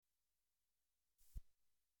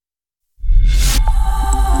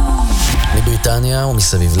בריטניה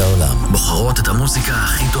ומסביב לעולם. בוחרות את המוזיקה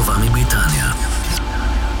הכי טובה מבריטניה.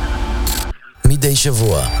 מדי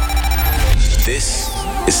שבוע. This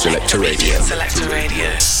is Selector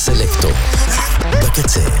Radio. סלקטור.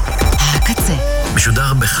 בקצה. הקצה.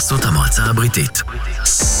 משודר בחסות המועצה הבריטית.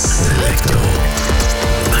 סלקטור.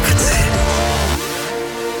 בקצה.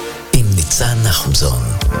 עם ניצן נחומזון.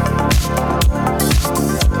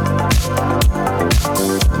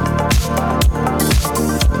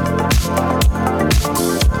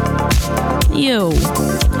 יו,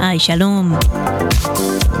 היי, שלום.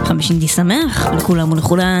 חמישי שמח לכולם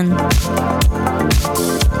ולכולן.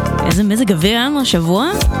 איזה מזג אוויר היה לנו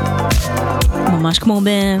השבוע? ממש כמו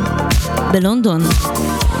בלונדון,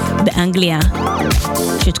 באנגליה.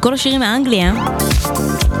 שאת כל השירים מאנגליה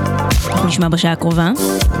אנחנו נשמע בשעה הקרובה.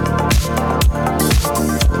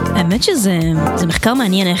 האמת שזה מחקר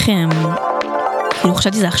מעניין איך כאילו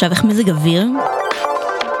חשבתי זה עכשיו איך מזג אוויר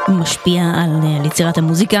משפיע על יצירת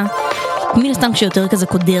המוזיקה. מן הסתם כשיותר כזה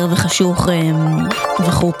קודר וחשוך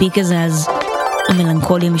וחורפי כזה, אז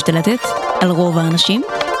המלנכוליה משתלטת על רוב האנשים.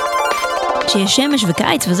 כשיש שמש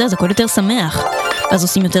וקיץ וזה, אז הכל יותר שמח, אז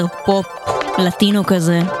עושים יותר פופ לטינו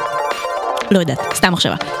כזה, לא יודעת, סתם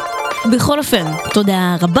מחשבה. בכל אופן,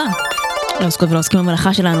 תודה רבה לעוסקות ולעוסקים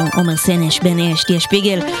במלאכה שלנו, עומר סנש, בן אש, תיה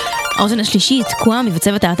שפיגל, האוזן השלישית, קוואמי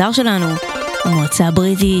וצוות האתר שלנו, המועצה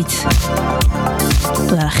הבריטית.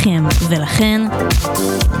 תודה לכם ולכן.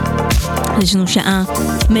 יש לנו שעה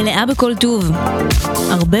מלאה בכל טוב,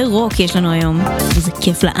 הרבה רוק יש לנו היום, וזה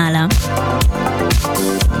כיף לאללה.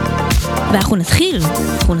 ואנחנו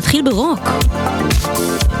נתחיל ברוק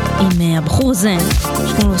עם הבחור הזה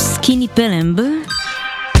שקוראים לו סקיני פלמב.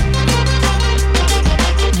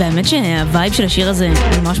 והאמת שהווייב של השיר הזה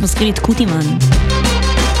ממש מזכיר לי את קוטימן.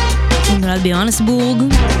 הוא נולד ביוהנסבורג,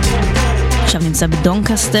 עכשיו נמצא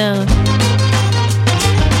בדונקסטר.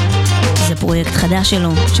 זה פרויקט חדש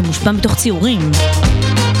שלו שמושפע מתוך ציורים.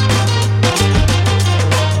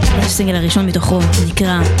 הסינגל הראשון מתוכו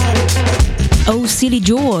נקרא Oh Silly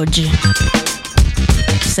George.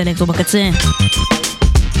 סלקטור בקצה.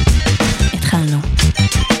 התחלנו.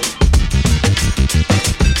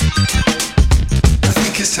 I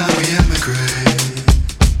think it's time we emigrate.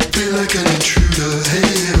 Feel like an intruder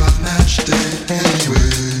here on match day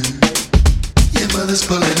anyway. Your mother's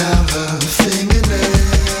pulling out her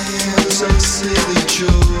fingernails. Oh silly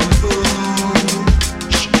George.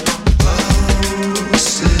 Oh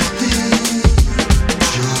silly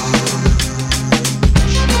George.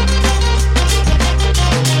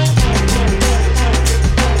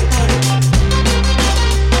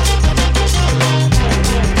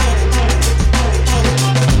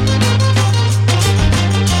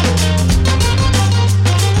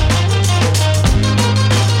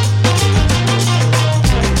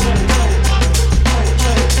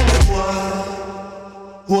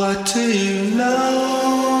 What do you know?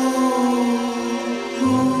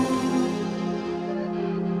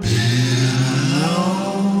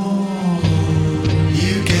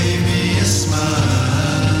 You gave me a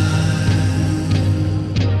smile.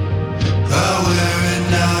 I wear it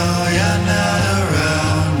now, you're not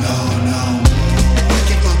around. No, no.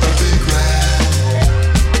 Waking up a big rat.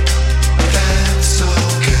 That's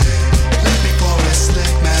okay. Let me pour a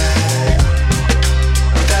slick man.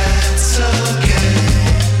 That's okay.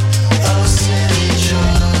 Oh, silly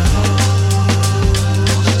George.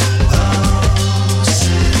 Oh,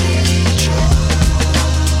 silly George.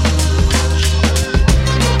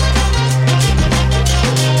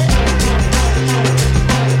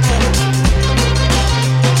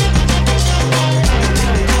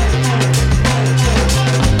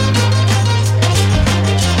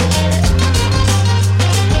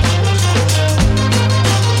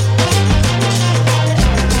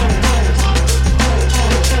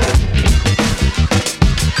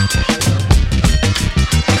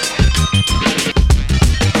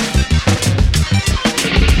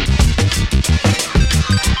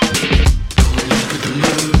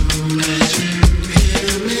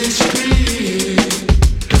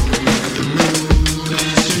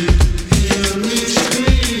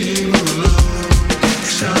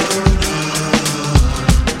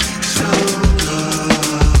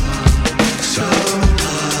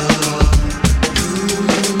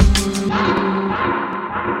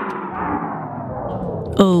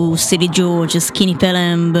 Oh Silly George, סקיני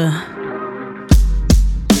פלמב.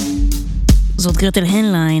 זאת גרטל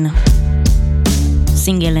הנליין,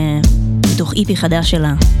 סינגל מתוך איפי חדש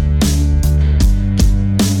שלה.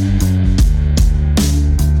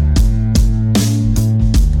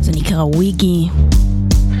 זה נקרא וויגי.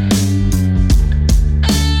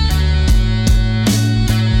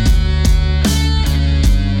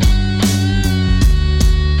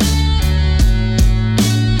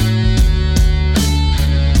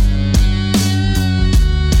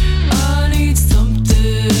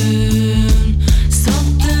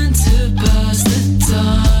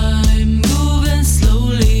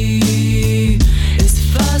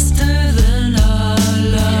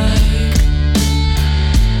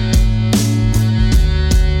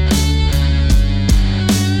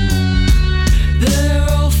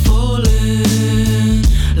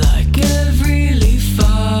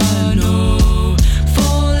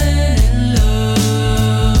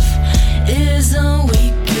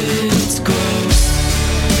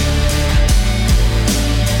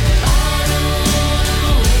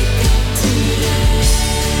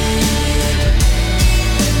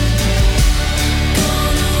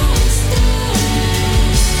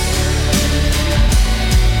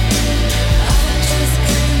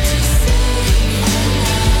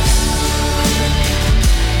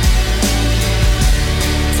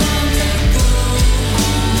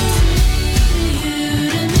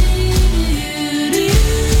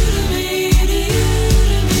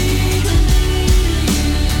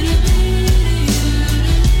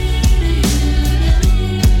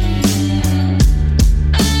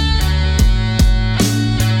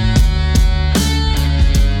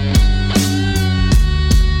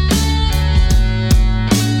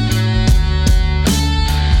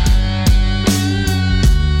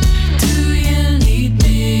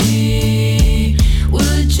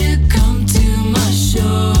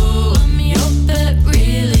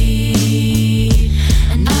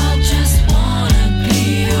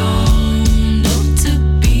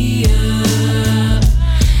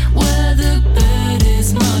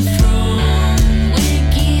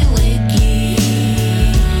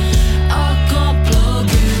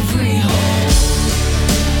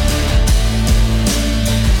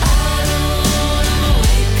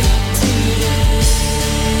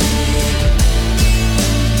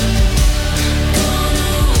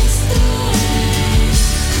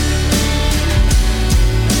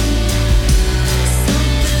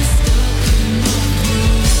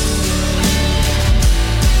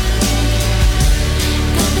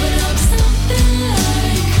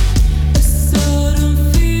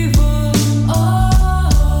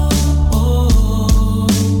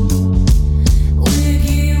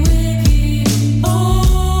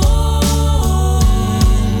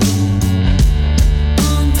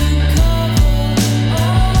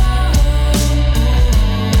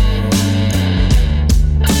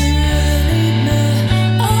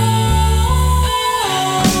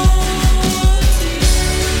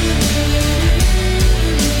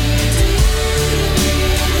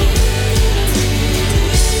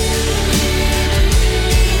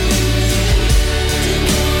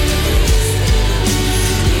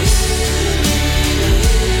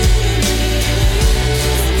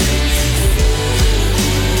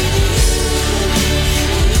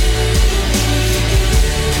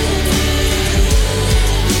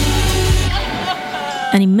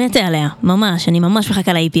 אני מתה עליה, ממש, אני ממש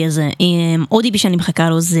מחכה ל-EP הזה. עוד EP שאני מחכה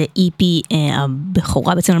לו זה EP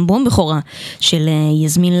הבכורה, בעצם אלבום בכורה של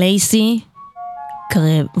יזמין לייסי,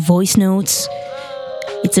 קרא Voice Notes,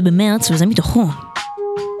 יצא במרץ וזה מתוכו.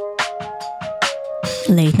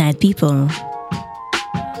 Late Night People.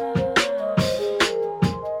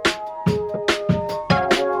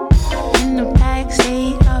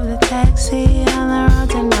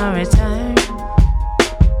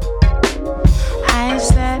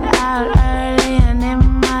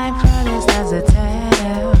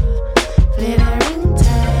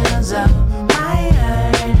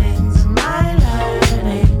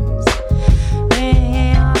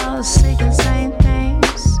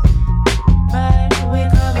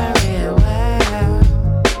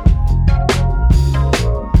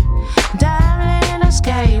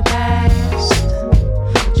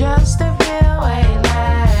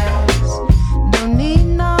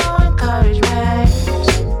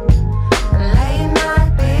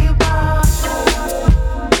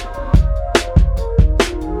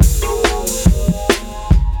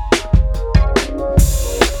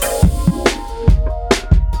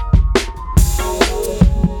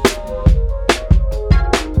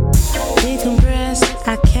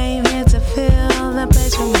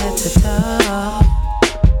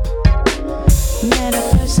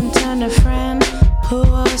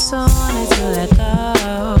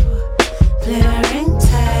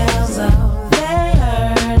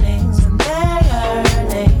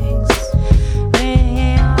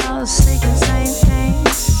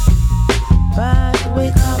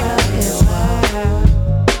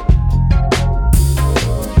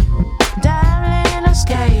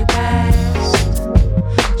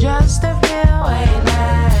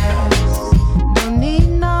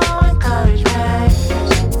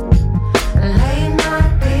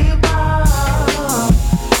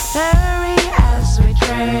 Hurry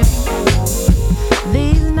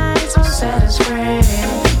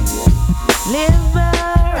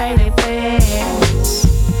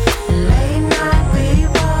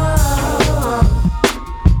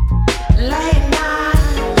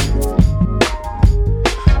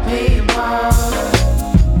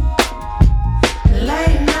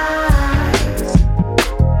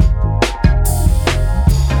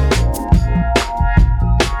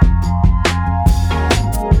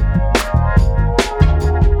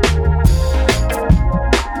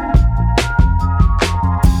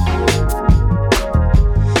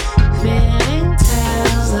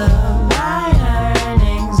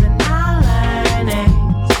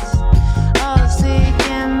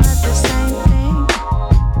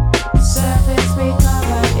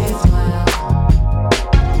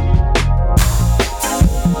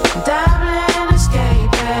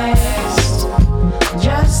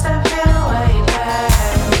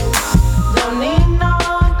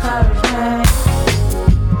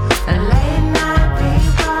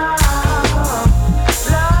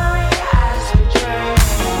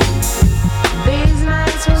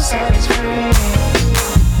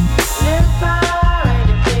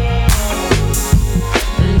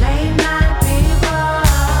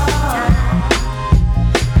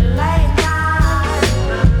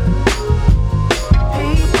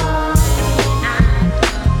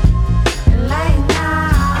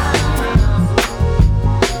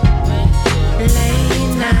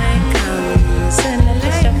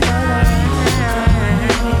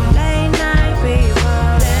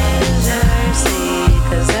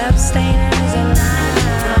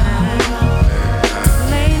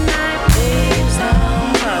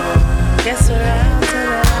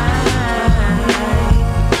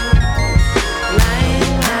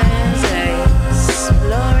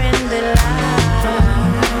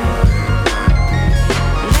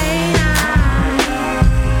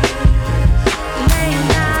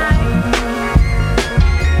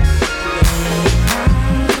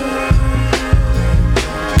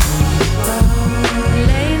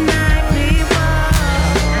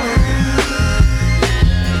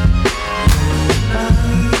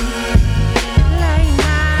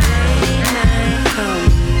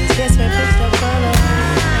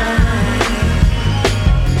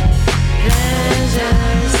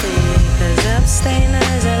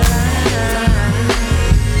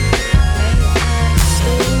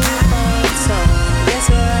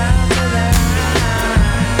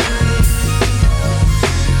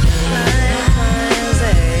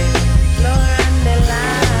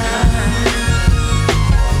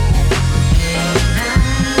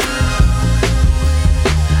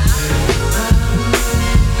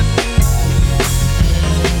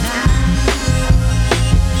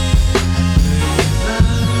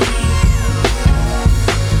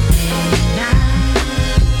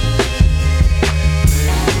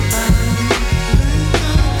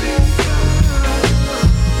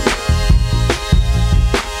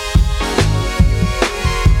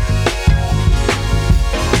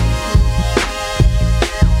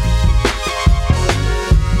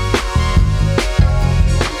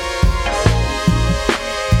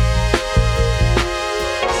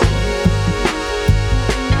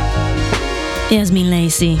יזמין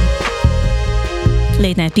לייסי,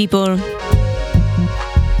 Late Night People,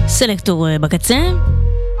 סלקטור בקצה.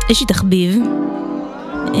 יש לי תחביב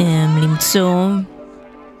למצוא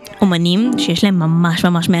אומנים שיש להם ממש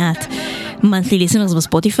ממש מעט monthly listeners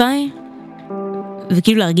בספוטיפיי,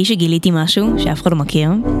 וכאילו להרגיש שגיליתי משהו שאף אחד לא מכיר.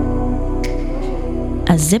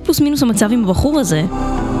 אז זה פלוס מינוס המצב עם הבחור הזה.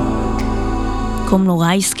 קוראים לו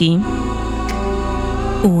רייסקי.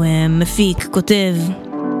 הוא מפיק, כותב,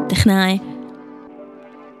 טכנאי.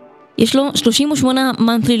 יש לו 38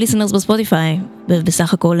 monthly listeners בספוטיפיי,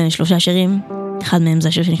 ובסך הכל 3 שירים. אחד מהם זה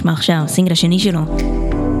השיר שנשמע עכשיו, הסינגל השני שלו.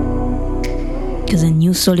 כזה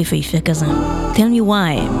ניו סול יפהפה כזה. Tell me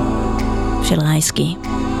why של רייסקי.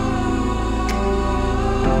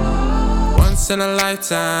 Once in a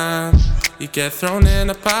lifetime you get thrown in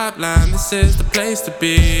a pipeline. This is the place to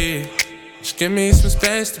be. Just give me some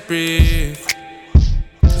space to breathe.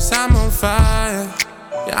 'Cause I'm on fire.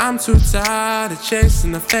 Yeah, I'm too tired of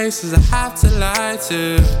chasing the faces I have to lie to,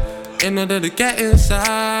 in order to get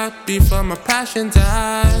inside before my passion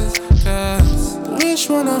dies. 'Cause which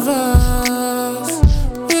one of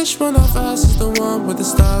us is the one with the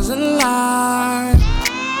stars align?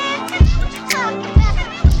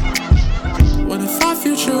 What if our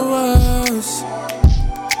future was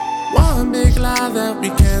one big lie that we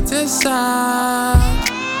can't decide?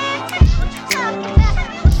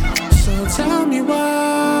 So tell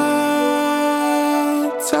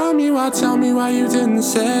me why you didn't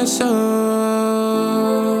say so.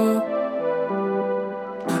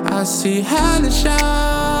 I see hellish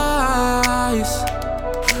eyes,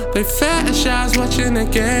 they fetishize watching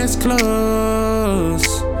against close.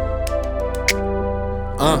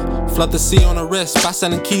 Flood the sea on a wrist by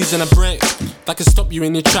selling keys in a brick that can stop you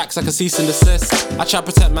in your tracks like a cease and desist. I try to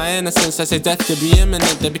protect my innocence, they say death could be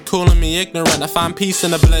imminent. They be calling me ignorant, I find peace in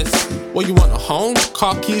the bliss. What you want, a home?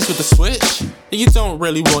 Car keys with a switch? That you don't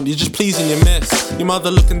really want, you're just pleasing your miss. Your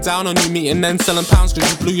mother looking down on you, meeting then selling pounds cause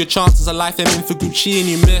you blew your chances of life aiming for Gucci and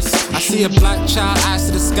you miss. I see a black child, eyes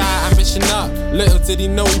to the sky, ambition up. Little did he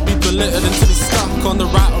know he'd be belittled until he's stuck on the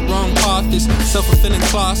right or wrong path. This self-fulfilling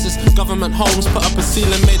classes, government homes put up a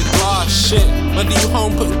ceiling made of glass. Shit, whether you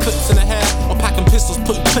home putting clips in the hair or packing pistols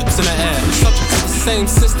putting clips in the air, you're subject to the same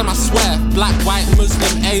system, I swear. Black, white,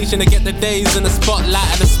 Muslim, Asian, they get the days in the spotlight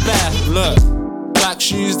and despair. Look, black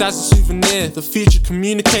shoes, that's a souvenir. The future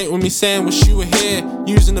communicate with me saying wish you were here.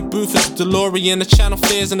 Using the booth as a DeLorean, the channel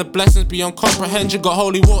fears and the blessings beyond comprehension got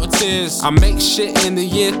holy water tears. I make shit in the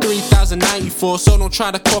year 3094, so don't try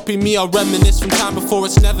to copy me, I'll reminisce from time before.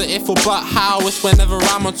 It's never if or but how, it's whenever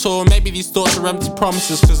I'm on tour. Maybe these thoughts are empty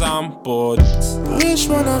promises cause I'm bored. Which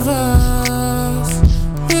one of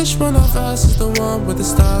us is the one with the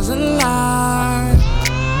stars align?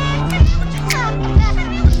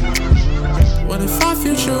 What if our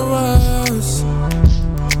future was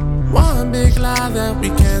one big lie that we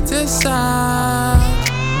can't decide?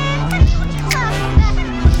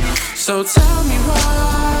 So tell me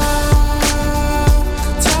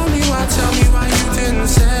why you didn't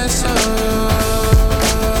say so.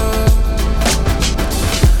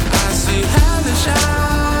 I see hellish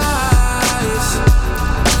eyes,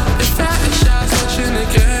 they fetishize watching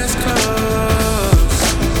against close.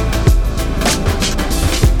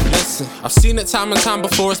 I've seen it time and time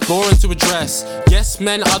before, it's boring to address. Yes,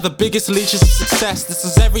 men are the biggest leeches of success. This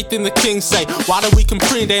is everything the kings say. Why do we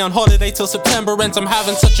complain? They on holiday till September ends, I'm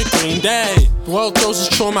having such a green day. The world throws us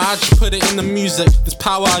trauma, I just put it in the music. This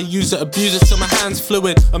power I use it, abuse it till my hands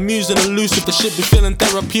fluid. Amusing, elusive, the shit be feeling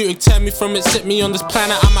therapeutic. Tear me from it, sit me on this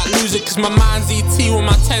planet, I might lose it. Cause my mind's ET with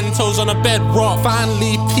my 10 toes on a bedrock.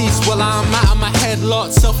 Finally peace, well I'm out of my head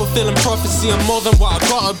locked. Self-fulfilling prophecy, I'm more than what I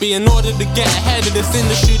gotta be in order to get ahead of this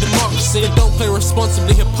industry democracy. Don't play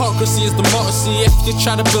responsibly, hypocrisy is the motto. See, if you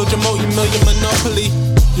try to build your multi-million monopoly,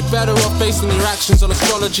 you're better off basing your actions on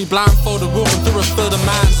astrology. Blindfolded, walking through a field of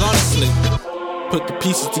minds, honestly. Put the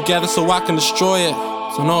pieces together so I can destroy it.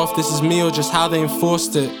 Don't know if this is me or just how they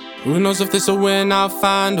enforced it. Who knows if this a win I'll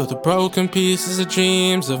find, or the broken pieces of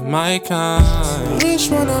dreams of my kind. Which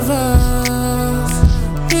one of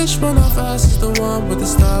us is the one with the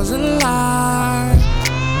stars align?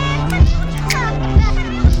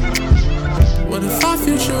 What if our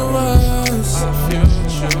future was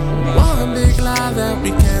one big lie that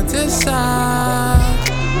we can't decide?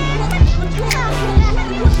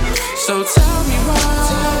 So tell me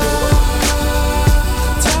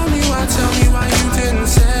why you didn't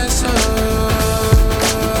say so.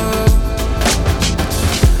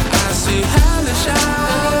 I see hellish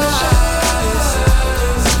eyes,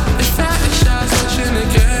 they fetishize watching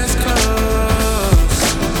against close.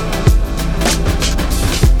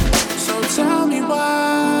 So tell me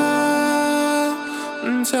why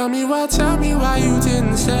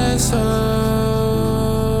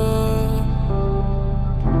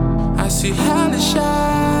too hellish.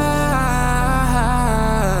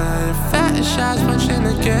 Fetishize punching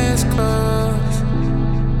against clothes.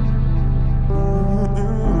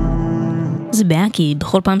 זה בעיה כי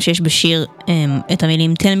בכל פעם שיש בשיר את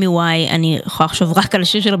המילים Tell me why, אני יכולה לחשוב רק על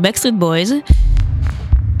השיר של הבקסטריט בויז.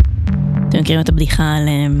 אתם מכירים את הבדיחה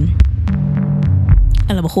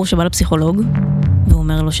על הבחור שבא לפסיכולוג והוא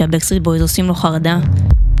אומר לו שהבקסטריט בויז עושים לו חרדה,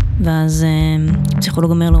 ואז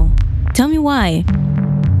הפסיכולוג אומר לו Tell me why.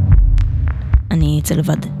 אני אצא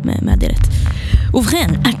לבד מהדלת. ובכן,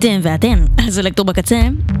 אתם ואתן על סלקטור בקצה.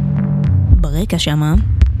 ברקע שמה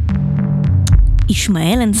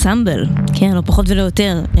ישמעאל אנסמבל, כן, לא פחות ולא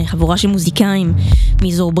יותר, חבורה של מוזיקאים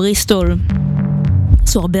מאזור בריסטול,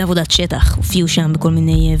 עשו הרבה עבודת שטח, הופיעו שם בכל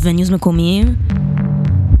מיני וניוז מקומיים,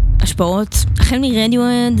 השפעות החל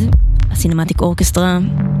מרדיואד, הסינמטיק אורקסטרה,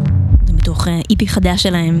 זה מתוך איפי חדש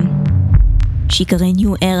שלהם שיקרא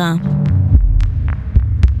New Era,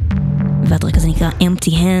 והטרק הזה נקרא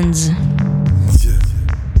Empty Hands.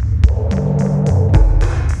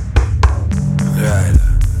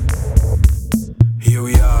 Here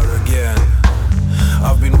we are again.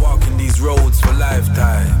 I've been walking these roads for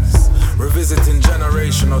lifetimes, revisiting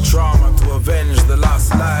generational trauma to avenge the lost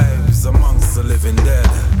lives amongst the living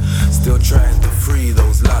dead, still trying to free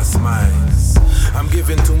those lost minds. I'm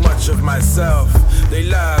giving too much of myself. They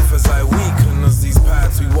laugh as I weaken, as these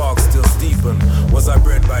paths we walk still steepen. Was I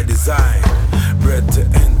bred by design? Bred to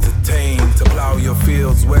entertain, to plow your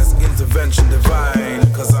fields, where's intervention divine?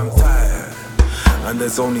 Cause I'm tired, and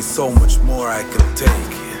there's only so much more I can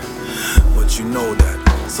take. But you know that,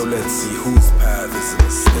 so let's see whose path is a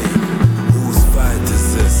mistake. Whose fight is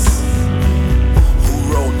this? Who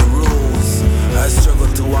wrote the rules? I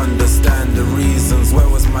struggle to understand the reasons. Where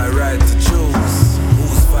was my right to choose?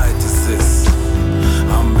 Whose fight is this?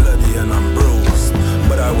 I'm bloody and I'm bruised,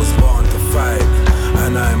 but I was born to fight,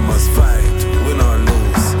 and I must fight, win or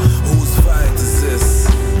lose. Whose fight is this?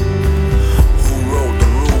 Who wrote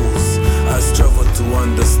the rules? I struggle to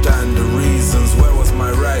understand the reasons. Where was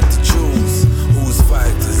my right to choose? Whose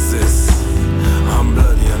fight is this? I'm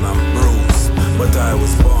bloody and I'm bruised, but I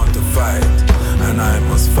was born to fight, and I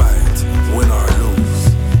must fight, win or lose.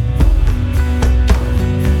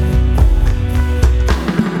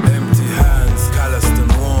 Empty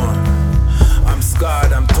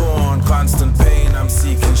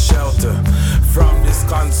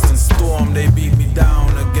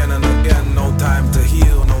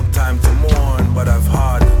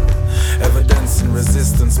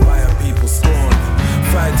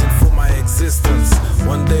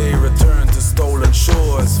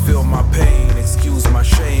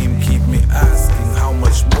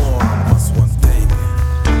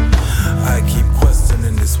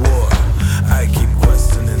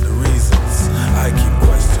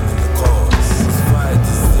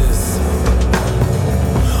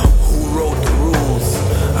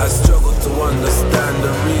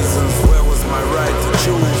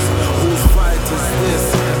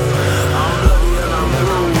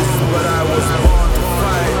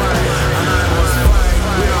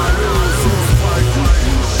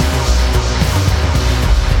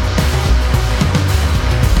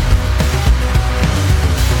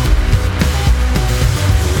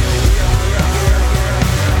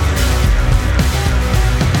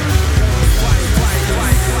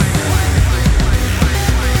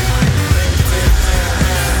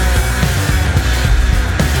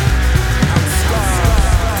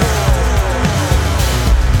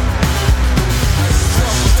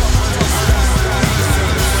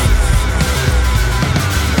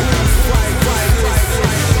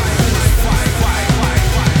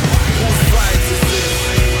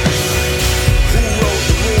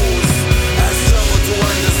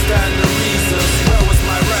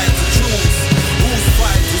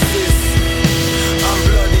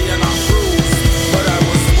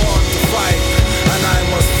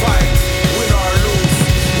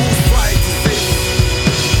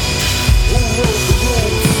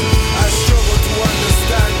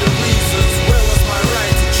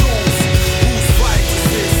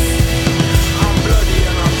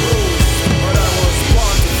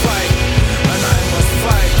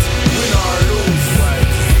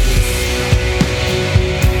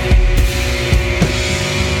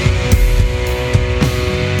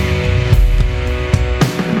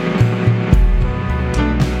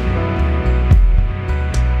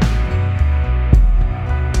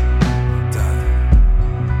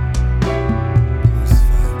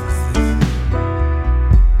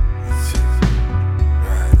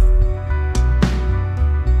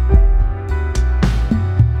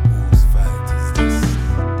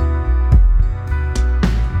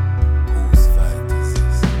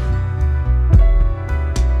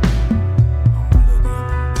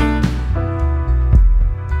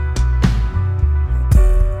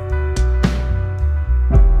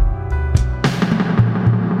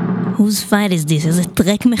whose fight is this? איזה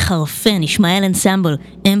טרק מחרפן, ישמעאל אנסמבל,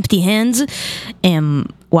 Empty Hands.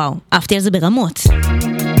 וואו, אהבתי על זה ברמות.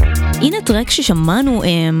 הנה טרק ששמענו,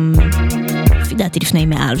 ידעתי לפני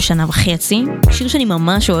מעל שנה וחצי, שיר שאני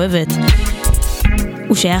ממש אוהבת.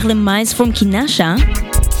 הוא שייך למייז פרום קינאשה,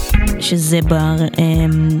 שזה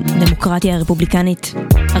בדמוקרטיה הרפובליקנית,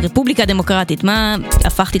 הרפובליקה הדמוקרטית, מה?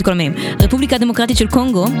 הפכתי את כל המילים. הרפובליקה הדמוקרטית של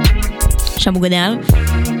קונגו, שם הוא גדל,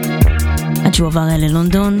 עד שהוא עבר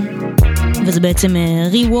ללונדון, וזה בעצם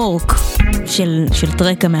רי-וורק של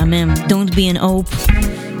טרק המהמם, Don't be an Ope,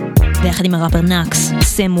 ביחד עם הראפר נאקס,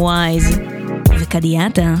 סם ווייז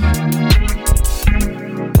וקדיאטה.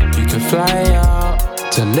 You can fly out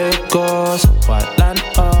to Lagos,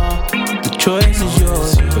 Atlanta. The choice is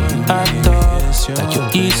yours, but you act up like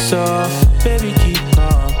you're Esau. Baby, keep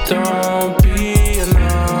calm, don't be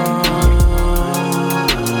alone.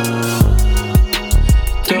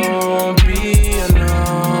 Don't be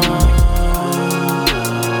alone.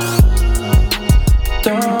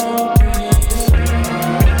 Don't be alone.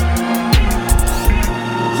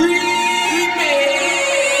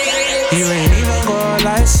 You ain't even got a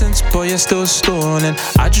license, but you're still stalling.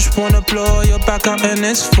 I just wanna blow your back out in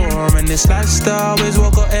this form. And this lifestyle is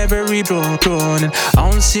what got every drawn. And I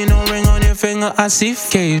don't see no ring on your finger, I see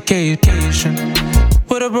vacation.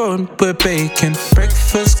 With a road, we're baking.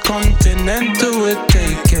 Breakfast continental, we're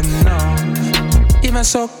taking off. Even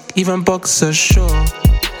sock, even boxer short.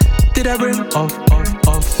 Did I bring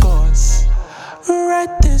of course.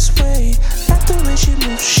 Right this way, not the way she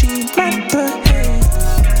moves, she might behave.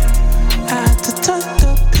 I had to turn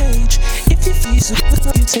the page. If you feel so,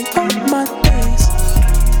 you take all my days.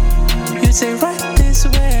 You say right this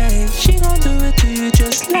way, she gon' do it to you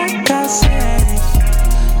just like I say.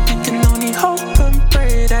 You can only hope and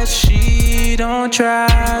pray that she don't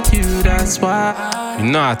trap you. That's why You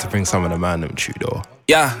know I have to bring some of the man them to though.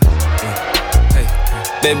 Yeah. Hey,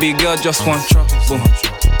 baby girl, just one trouble.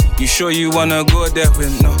 You sure you wanna go there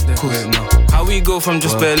with no? How we go from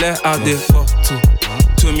just Bel Air out there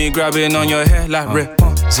to me grabbing on your hair like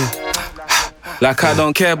Rapunzel? Like I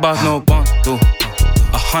don't care about no bundle.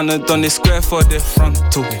 100 on the square for the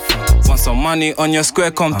frontal. Want some money on your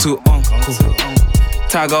square, come to uncle.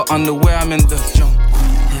 Tiger underwear, I'm in the jungle.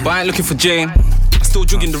 But I ain't looking for Jane. I still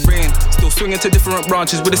jogging the rain. Still swinging to different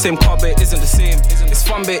branches with the same car, but it isn't the same. It's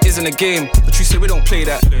fun, but it isn't a game. But you say we don't play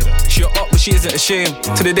that. She up, but she isn't ashamed.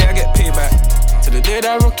 To the day I get payback. To the day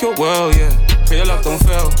that I rock your world, yeah. Pray your love don't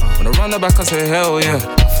fail. When I run her back, I say hell yeah.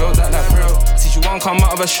 I felt that like real. See she won't come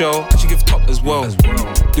out of her shell. She give top as well.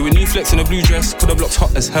 Doing new flex in a blue dress. Could have blocked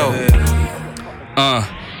hot as hell.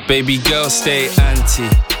 Baby girl, stay anti.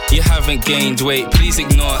 You haven't gained weight, please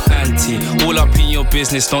ignore auntie. All up in your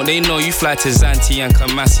business, don't they know you fly to Zanti and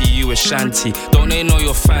Kamasi, you a shanty. Don't they know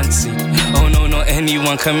you're fancy? Oh no, not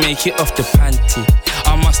anyone can make it off the panty.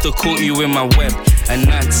 I must have caught you in my web and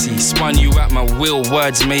Nancy spun you at my will,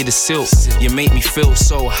 words made of silk. You make me feel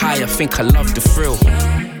so high, I think I love the thrill.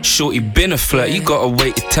 Shorty been a flirt, you gotta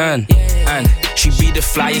wait your turn. And she be the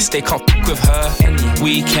flyest, they can't fuck with her.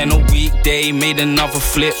 Weekend or weekday, made another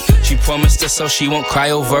flip. She promised herself she won't cry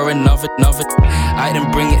over another. I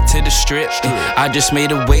didn't bring it to the strip. I just made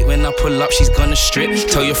her wait when I pull up, she's gonna strip.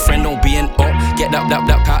 Tell your friend don't be an op, get that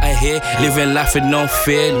out of here. Living life with no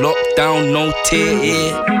fear, lockdown, no tear.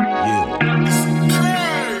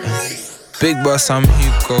 Big boss, I'm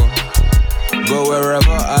Hugo. Go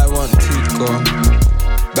wherever I want to go.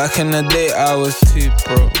 Back in the day I was too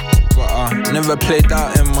broke, but I never played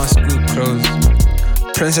out in my school clothes.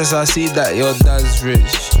 Princess, I see that your dad's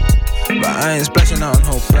rich, but I ain't splashing out on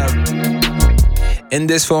whole bag. In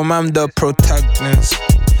this film I'm the protagonist.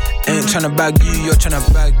 Ain't tryna bag you, you're tryna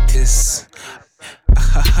bag this.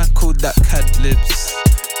 I called that cat lips.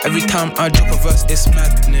 Every time I drop a verse, it's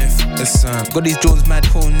magnificent. Got these Jones mad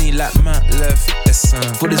pony like Matt left.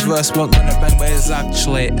 For this verse, weren't gonna bang, but it's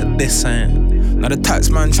actually this ain't. Now the tax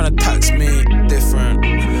man tryna tax me different.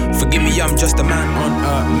 Forgive me, I'm just a man on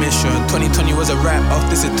a mission. 2020 was a wrap off,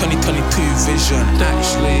 this is 2022 vision.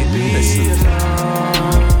 Actually, listen.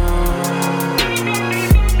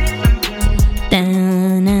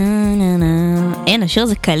 אין, השיר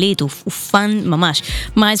הזה קליט, הוא פן ממש.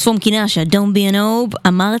 מייז פרום קינאשה, Don't be an Ope.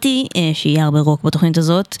 אמרתי שיהיה הרבה רוק בתוכנית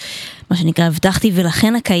הזאת, מה שנקרא הבטחתי,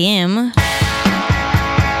 ולכן אקיים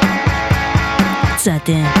קצת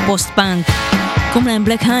פוסט פאנק. קוראים להם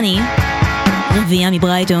בלק הני, רביעייה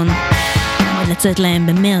מברייטון, עומד לצאת להם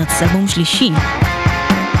במרץ, אלבום שלישי,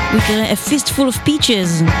 הוא יקרא A Fistful of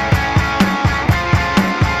Peaches.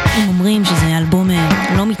 הם אומרים שזה אלבום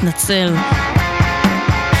לא מתנצל,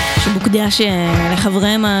 שמוקדש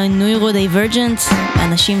לחבריהם הנוירו-דייברג'נט,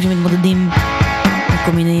 האנשים שמתמודדים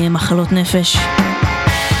כל מיני מחלות נפש.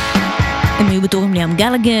 הם היו בתור עם ליאם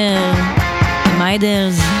גלגר, עם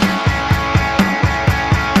איידלס.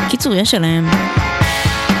 קיצור, יש עליהם.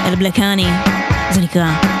 אל בלק הני, זה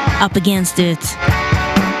נקרא Up Against It.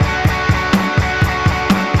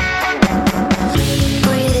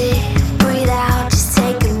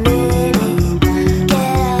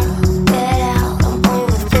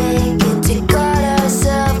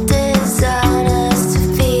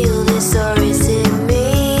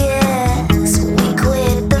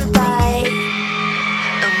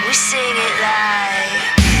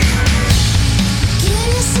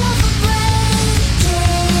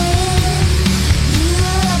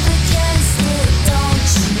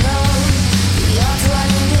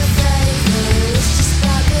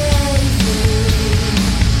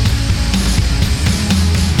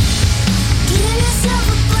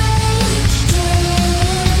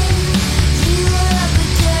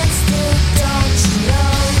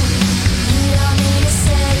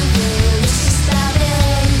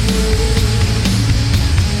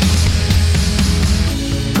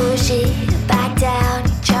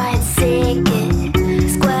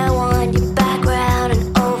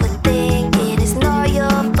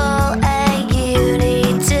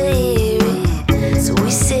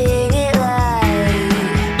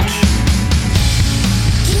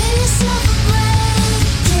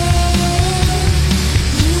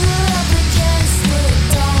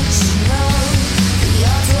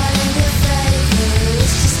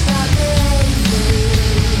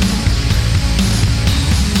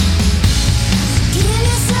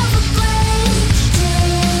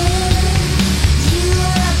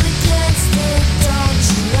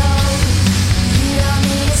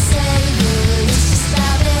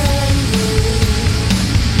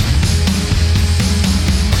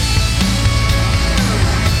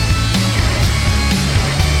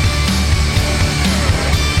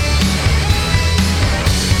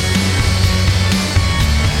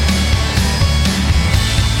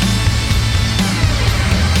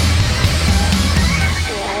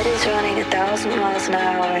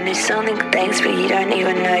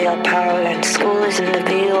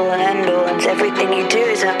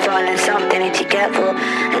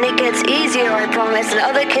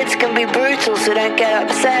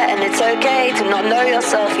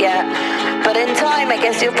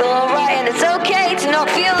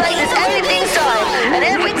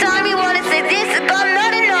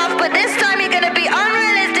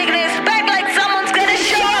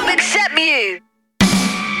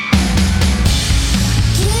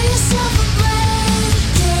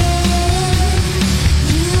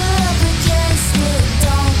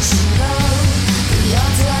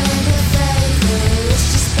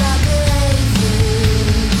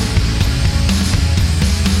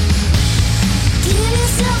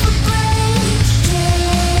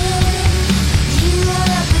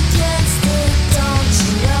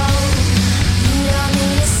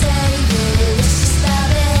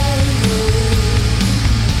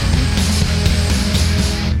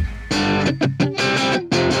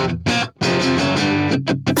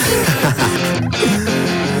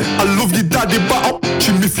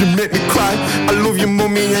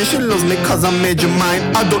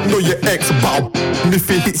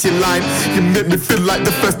 You make me feel like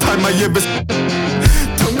the first time I ever.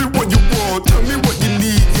 Tell me what you want, tell me what you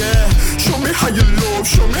need, yeah. Show me how you love,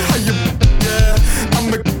 show me how you, yeah.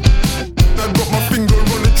 I got my finger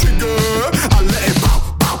on the trigger, I let it bow,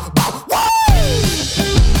 bow, bow, woo!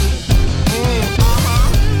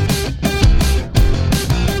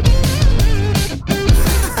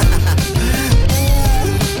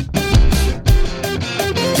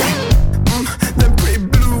 Yeah, them pretty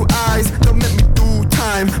blue eyes don't make me do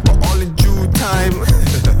time, but all in due time.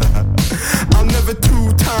 I'll never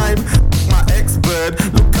two-time my ex-bird,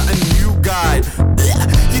 look at a new guy.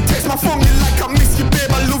 You text my phone, you like I miss you,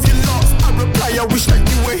 babe, I love you lots. I reply, I wish that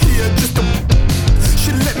you were here just to.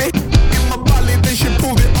 She let me in my belly, then she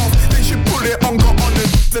pulled it off, then she put it on, got on it,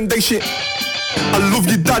 and then she. I love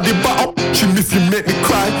you daddy, but she miss you, make me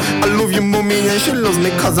cry. I love you mommy and she loves me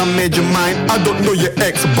cause I made you mine. I don't know your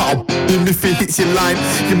ex, but if it hits your line,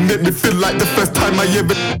 you make me feel like the first time I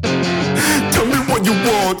ever. Tell me what you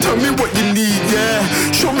want, tell me what you need, yeah.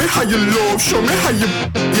 Show me how you love, show me how you,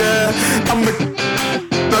 yeah.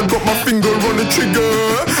 I got my finger on the trigger,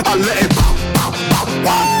 I let it bow, bow, bow,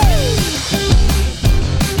 bow.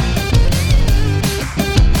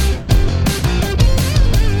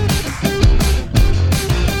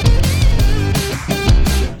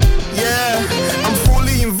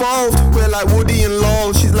 We're like Woody and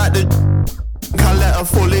Lowell. She's like the can't let her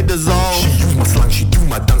fully dissolve. She use my slang, she do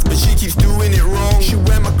my dance, but she keeps doing it wrong. She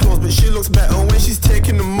wear my clothes, but she looks better when she's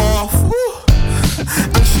taking them off. Woo.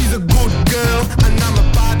 And she's a good girl, and I'm a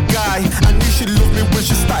bad guy. I knew she'd love me when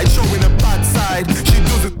she started showing her bad side. She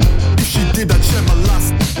doesn't, if she did, I'd share my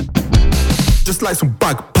last. Just like some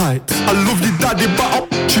bagpipes. I love you daddy, but I'll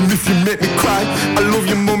you if you make me cry. I love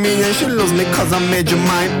your mummy and she loves me cause I made you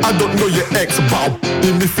mine. I don't know your ex, but I'll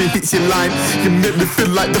if it hits your line. You make me feel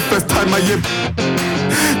like the first time I hear.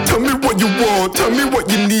 Tell me what you want, tell me what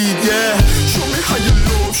you need, yeah. Show me how you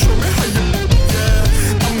love, show me how you, yeah.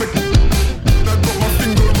 I got my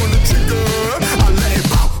finger on the trigger. I let it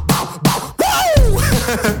bow, bow, bow, woo!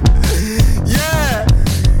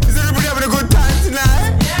 Yeah. Is everybody having a good time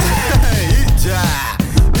tonight? Yeah.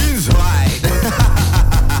 He's right.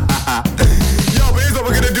 Yo, but here's what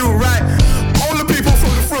we're gonna do, right? All the people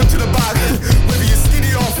from the front to the back, whether you're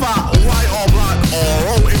skinny or fat, white or black, or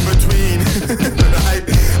all in between, right?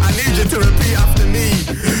 I need you to repeat after me.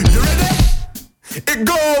 You ready? It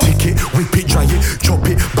goes. Take it, whip it, dry it, chop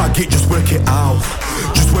it, bag it, just work it out.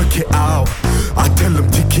 Just work it out. I tell them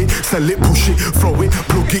tick it, sell it, push it, throw it,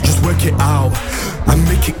 plug it, just work it out. And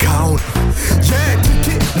make it count. Yeah, tick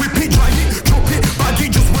it, whip it, dry it, chop it, bag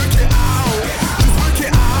it, just work it out. Just work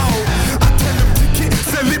it out. I tell them tick it,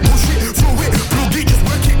 sell it, push it, throw it, plug it, just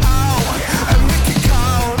work it out. And make it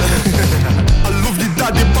count. I love you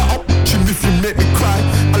daddy, but I'll if you make me cry.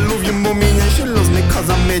 I love your mummy and she loves me cause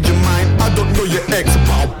I made you mine. I don't know your ex,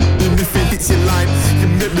 but I'll if it hits your line. You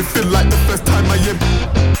make me feel like the first time I hear.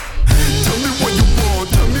 Tell me what you want,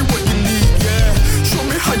 tell me what you need, yeah. Show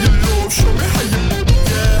me how you love, show me how you,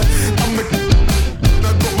 yeah.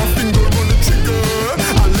 I got my finger on the trigger.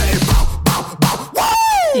 I let it bow, bow, bow,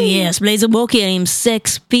 woo! Yes, בלייזר בוקר עם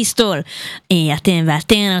סקס פיסטול. אתם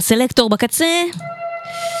ואתן על סלקטור בקצה.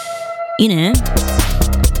 הנה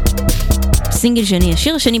סינגל שני,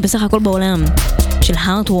 השיר השני בסך הכל בעולם של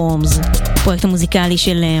Heartworms, פרויקט המוזיקלי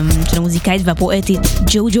של המוזיקאית והפואטית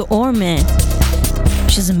ג'וג'ו אורמה,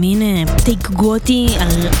 שזה מין טייק גותי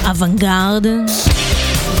על אוונגרד,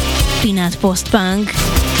 פינת פוסט פאנק.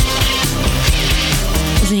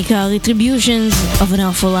 זה נקרא Retributions of an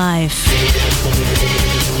Awful Life.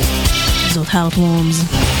 זאת Heartworms.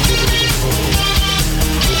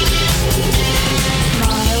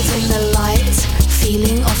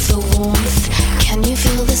 Feeling of the warmth. Can you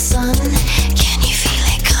feel the sun? Can you feel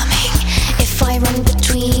it coming? If I run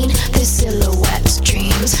between the silhouette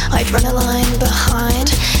dreams, I'd run a line behind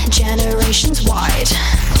generations wide.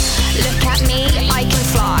 Look at me, I can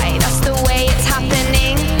fly. That's the way it's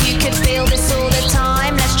happening. You could feel this all the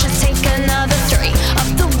time. Let's just take another 3 up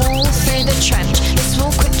the wall through the trench. This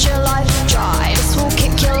will quit your life dry. This will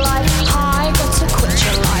kick your life high. Got to quit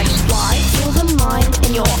your life. Why? Feel the mind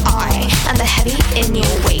in your eye and the heavy in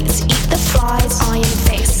your weight. Eat the flies, iron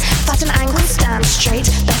face. Fat and angle, stand straight.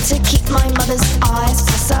 Better keep my mother's eyes.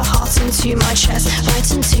 Press her heart into my chest, right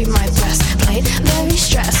into my breastplate. Very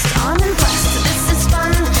stressed, I'm impressed. This is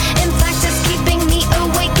fun. In fact, it's keeping me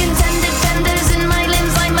awake. And tenders in my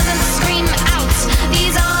limbs. I mustn't scream out.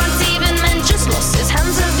 These aren't even meant, just losses.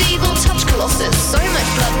 Hands of evil touch glosses. So much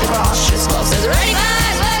blood, the grass just glosses. Ready,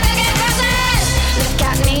 guys? We're gonna get crosses. Look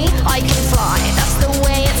at me, I can fly. That's the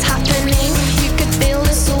way it's happening. You could feel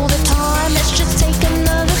this all the time. Let's just take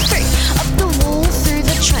another 3 up the wall through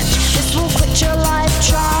the trench. This will quit your life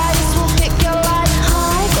dry. This will pick your life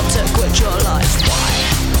high. Got to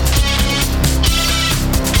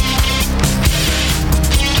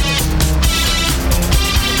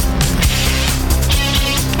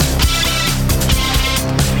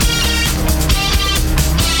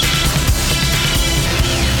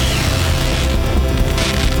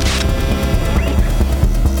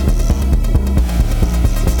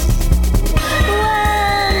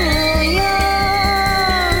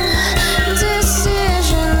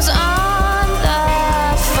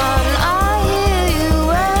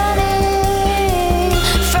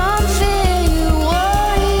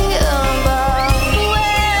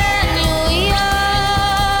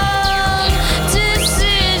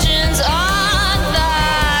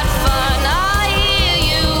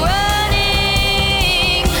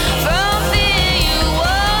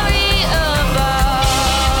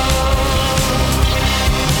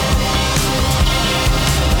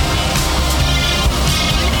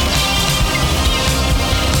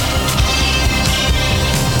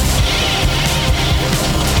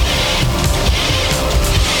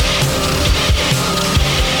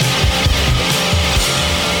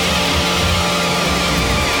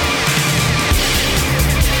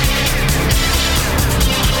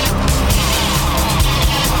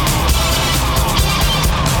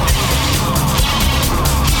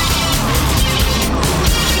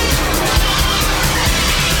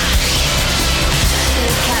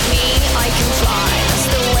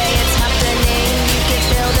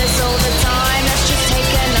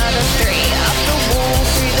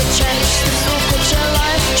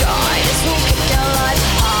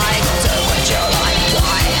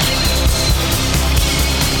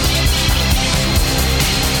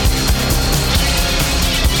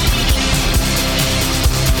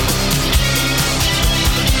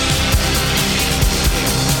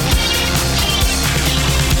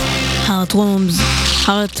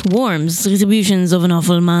Heartworms, Retributions of an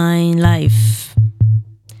Awful My Life.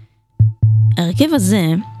 הרכב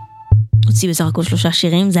הזה הוציא בסך הכל 3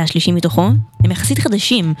 שירים, זה השלישי מתוכו, הם יחסית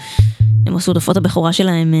חדשים, הם עשו את הופעות הבכורה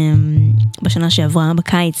שלהם בשנה שעברה,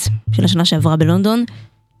 בקיץ של השנה שעברה בלונדון,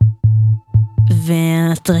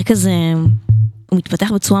 והטרק הזה הוא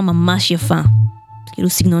מתפתח בצורה ממש יפה, כאילו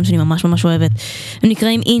סגנון שאני ממש ממש אוהבת. הם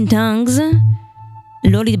נקראים In Tongues,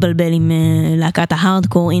 לא להתבלבל עם להקת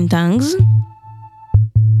ההארדקור In Tongues,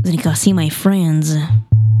 זה נקרא See My Friends.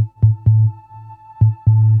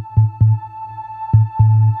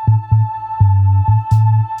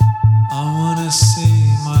 I wanna see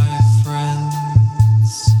my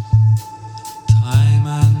friends time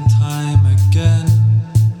and time again.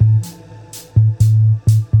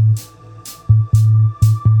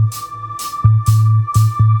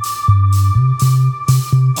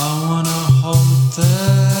 I wanna hold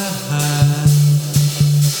their hands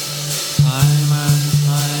time and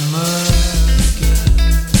time again.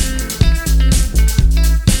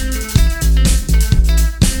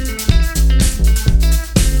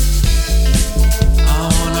 I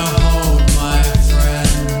wanna hold my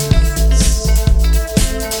friends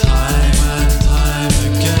time and time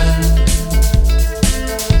again.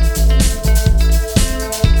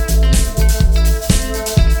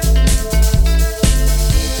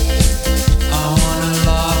 I wanna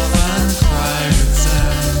laugh and cry with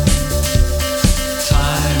them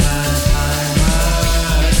time and time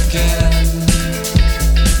again.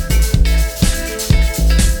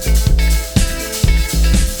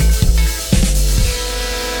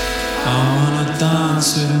 I wanna dance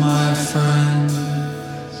with my friends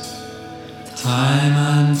time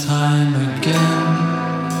and time again.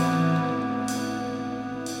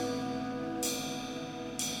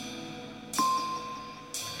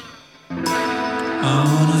 I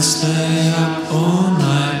wanna stay up all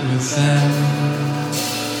night with them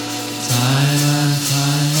time and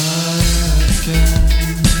time again.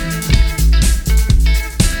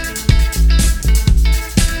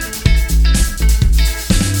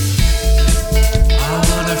 I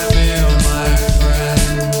wanna feel my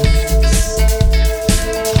friends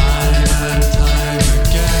time and time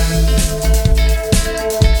again.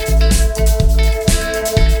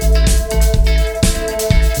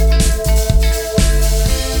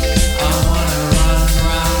 I wanna run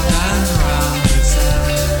round and round with them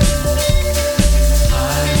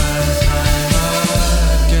time and time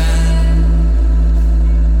again.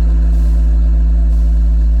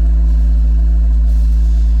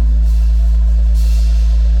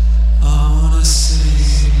 I wanna see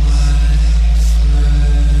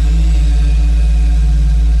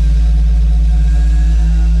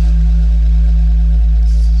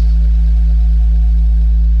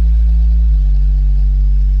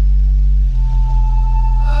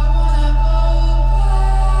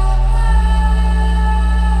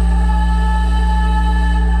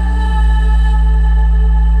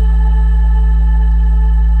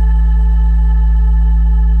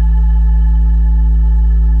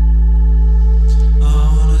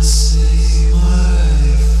my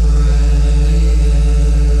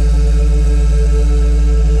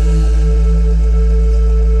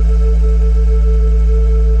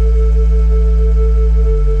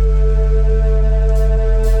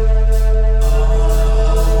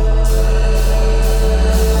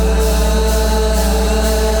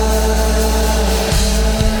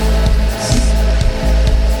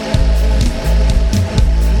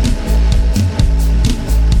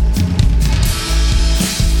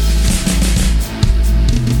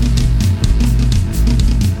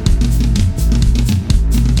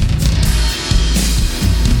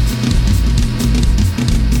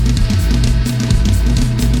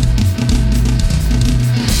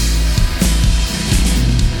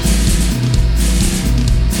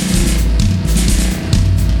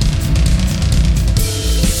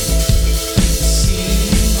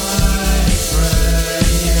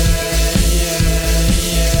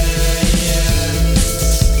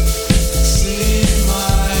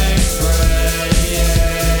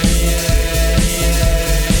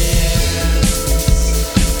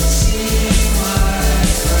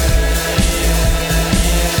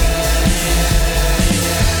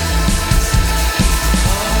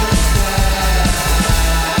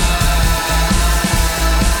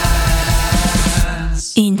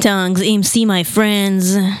In Tongues עם See My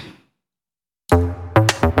Friends.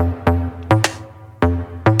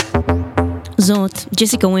 זאת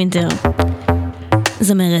ג'סיקה ווינטר,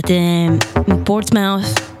 זמרת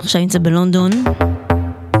מפורטסמאות', עכשיו נמצאת בלונדון,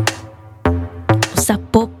 עושה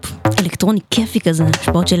פופ אלקטרוני כיפי כזה,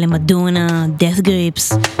 השפעות של מדונה, Death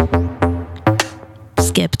Grips,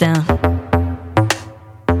 סקפטה.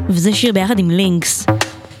 וזה שיר ביחד עם לינקס,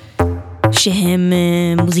 שהם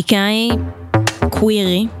מוזיקאי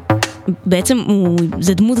קווירי, בעצם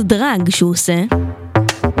זה דמות דרג שהוא עושה,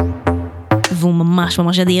 והוא ממש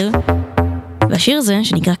ממש אדיר. והשיר הזה,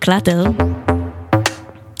 שנקרא קלאטר,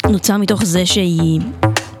 נוצר מתוך זה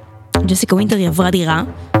ג'סיקה ווינטר היא עברה דירה,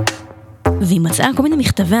 והיא מצאה כל מיני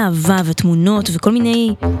מכתבי אהבה ותמונות וכל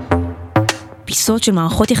מיני פיסות של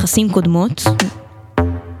מערכות יחסים קודמות,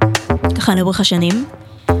 ככה לאורך השנים,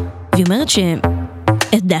 והיא אומרת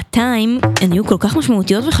at that time הן היו כל כך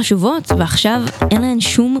משמעותיות וחשובות, ועכשיו אין להן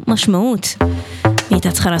שום משמעות. היא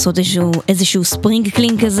הייתה צריכה לעשות איזשהו ספרינג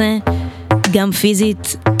קלין כזה, גם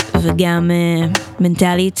פיזית וגם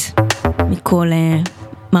מנטלית, מכל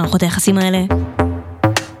מערכות היחסים האלה.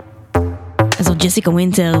 אז זאת ג'סיקה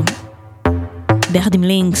ווינטר ביחד עם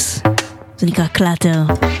לינקס, זה נקרא קלאטר.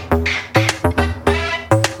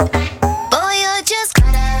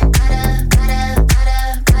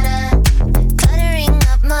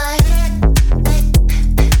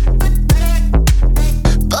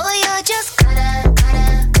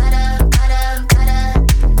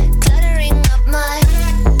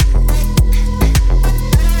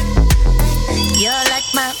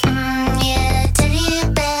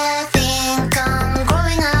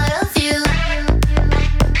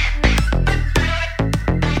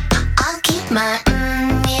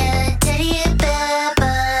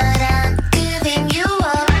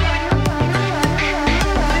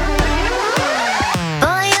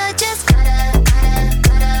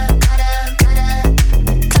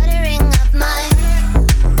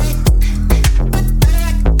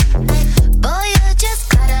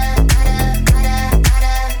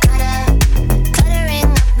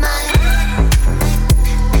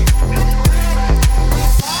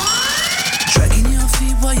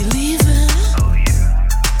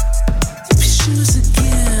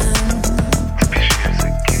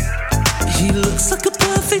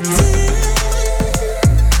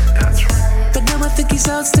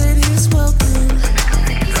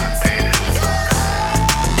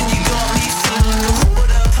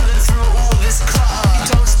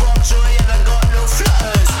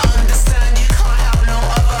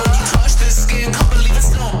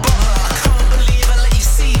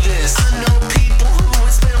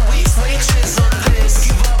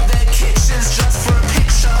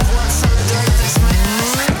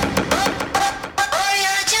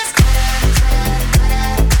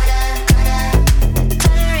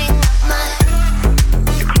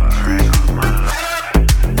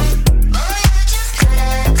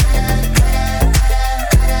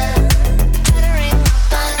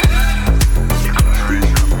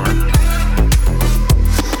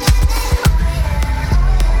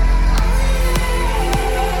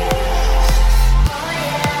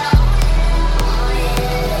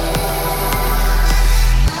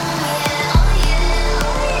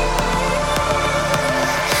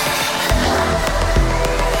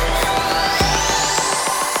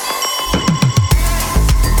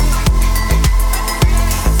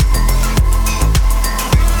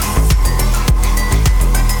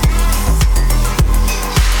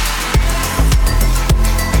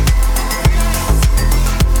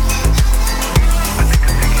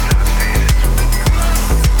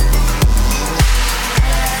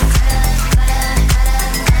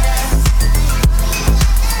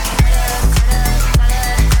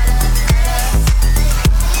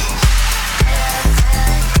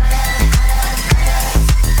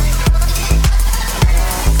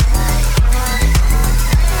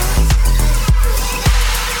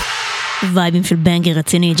 וייבים של בנגר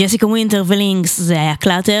רציני. ג'סיקה ווינטר ולינקס, זה היה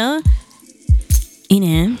קלאטר.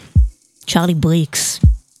 הנה, צ'ארלי בריקס,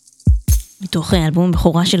 מתוך האלבום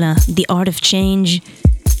הבכורה שלה, The Art of Change.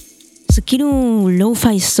 זה כאילו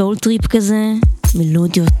לואו-פיי סול טריפ כזה,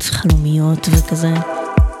 מלודיות חלומיות וכזה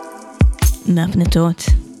מהפנטות,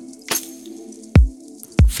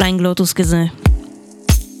 פליינג לוטוס כזה.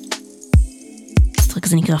 הטרק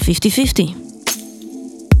הזה נקרא 50-50.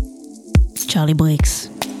 צ'ארלי בריקס.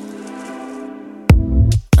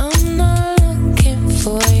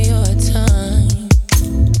 For your time,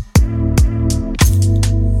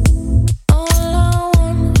 all I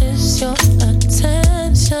want is your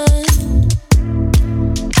attention.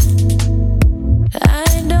 I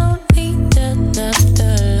don't need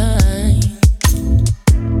another line.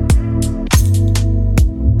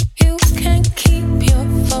 You can keep your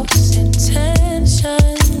false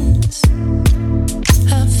intentions.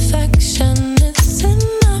 Affection is in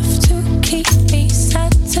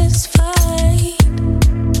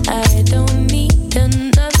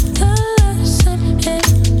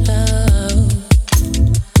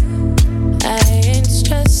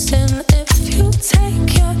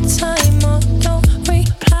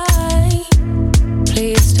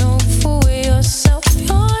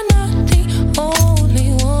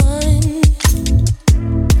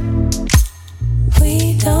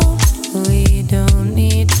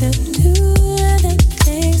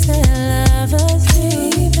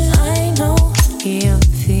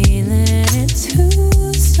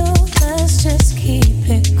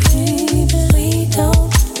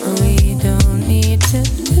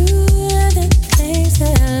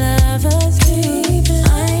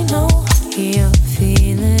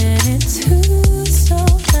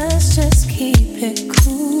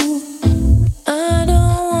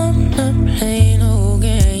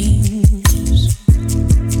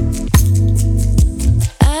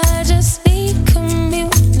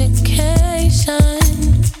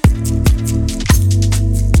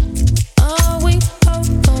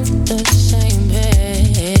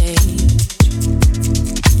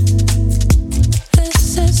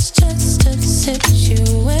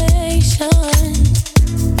situation.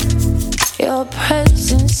 Your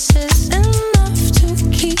presence is enough to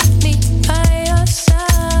keep me by your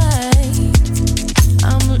side.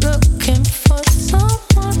 I'm looking for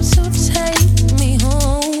someone to take me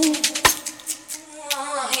home.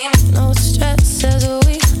 No stress as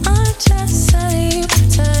we undress and you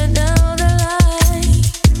turn down the light.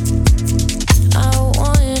 I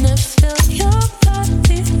wanna feel your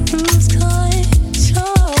body lose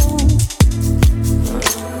control.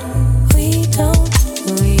 We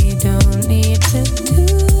don't need to do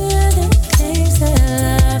the things that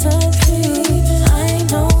lovers do. I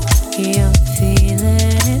know you're feeling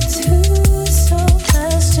it too, so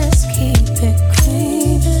let's just keep it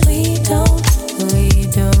creeping. We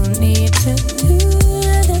don't need to do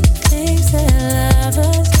the things that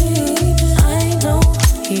lovers do. I know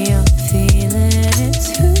you're feeling it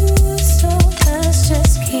too, so let's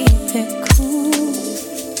just keep it cool.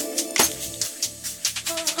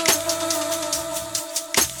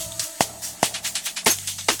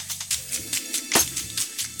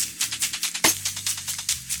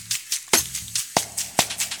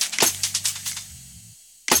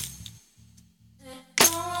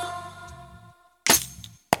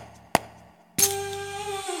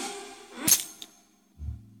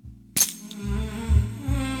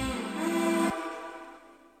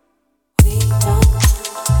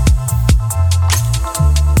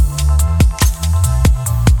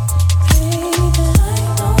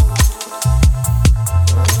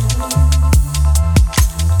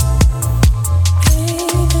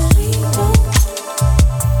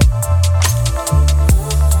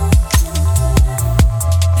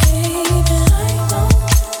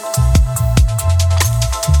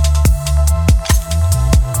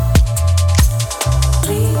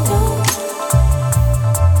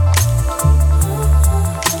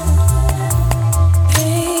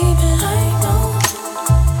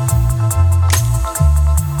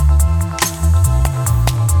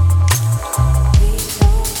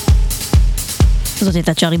 זאת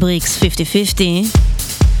הייתה צ'ארלי בריקס, 50-50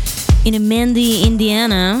 In a Mandy,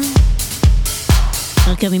 אינדיאנה,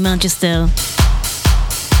 הרכב ממנצ'סטר.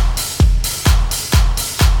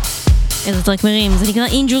 איזה טרק מרים, זה נקרא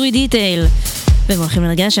Injury Detail, והם הולכים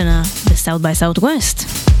לנגן השנה ב-South by Southwest.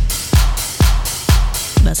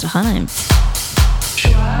 בהצלחה להם.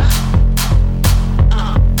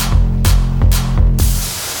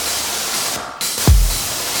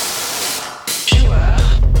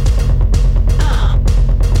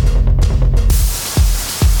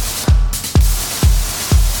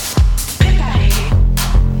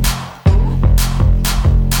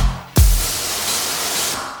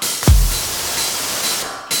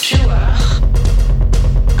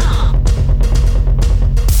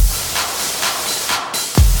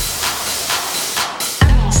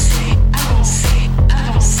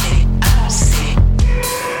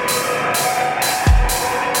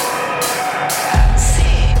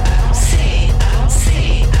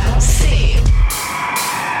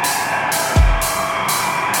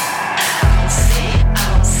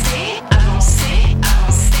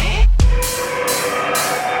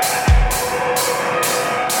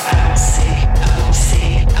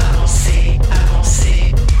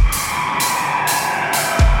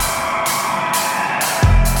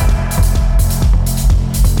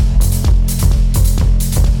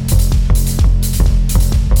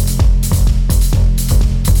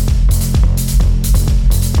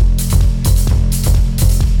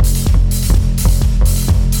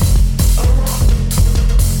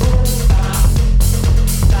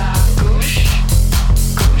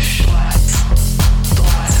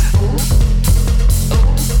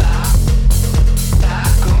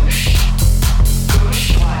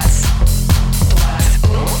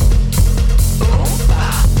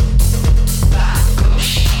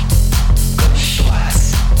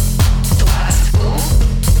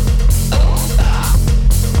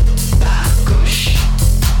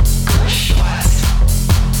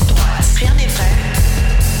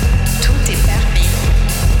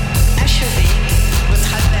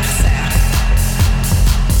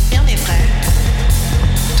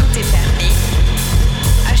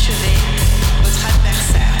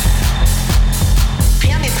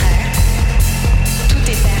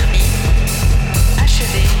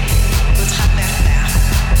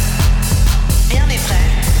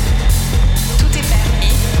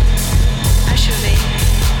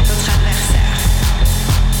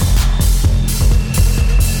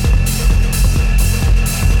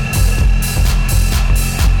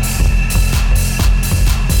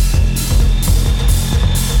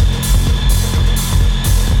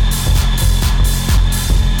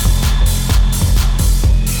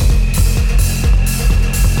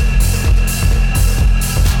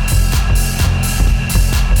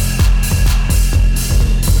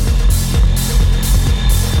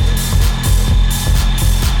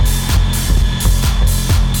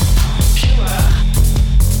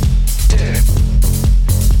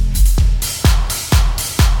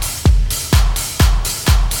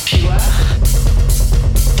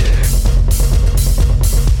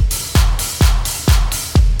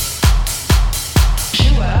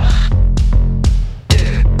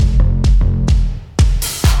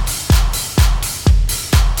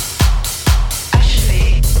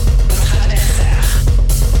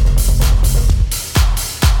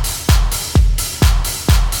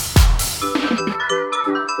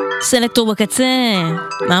 סלקטור בקצה,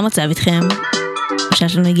 מה המצב איתכם? השעה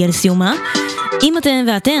שלנו הגיעה לסיומה. אם אתם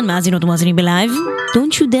ואתן מאזינות ומאזינים בלייב,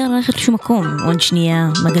 don't you dare ללכת לשום מקום. עוד שנייה,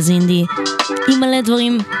 מגזין די, עם מלא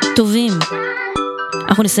דברים טובים.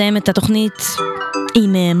 אנחנו נסיים את התוכנית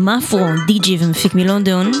עם מפרו, די-ג'י ומפיק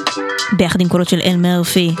מלונדון, ביחד עם קולות של אל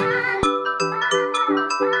מרפי.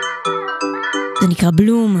 זה נקרא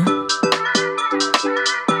בלום.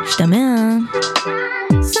 שתמע.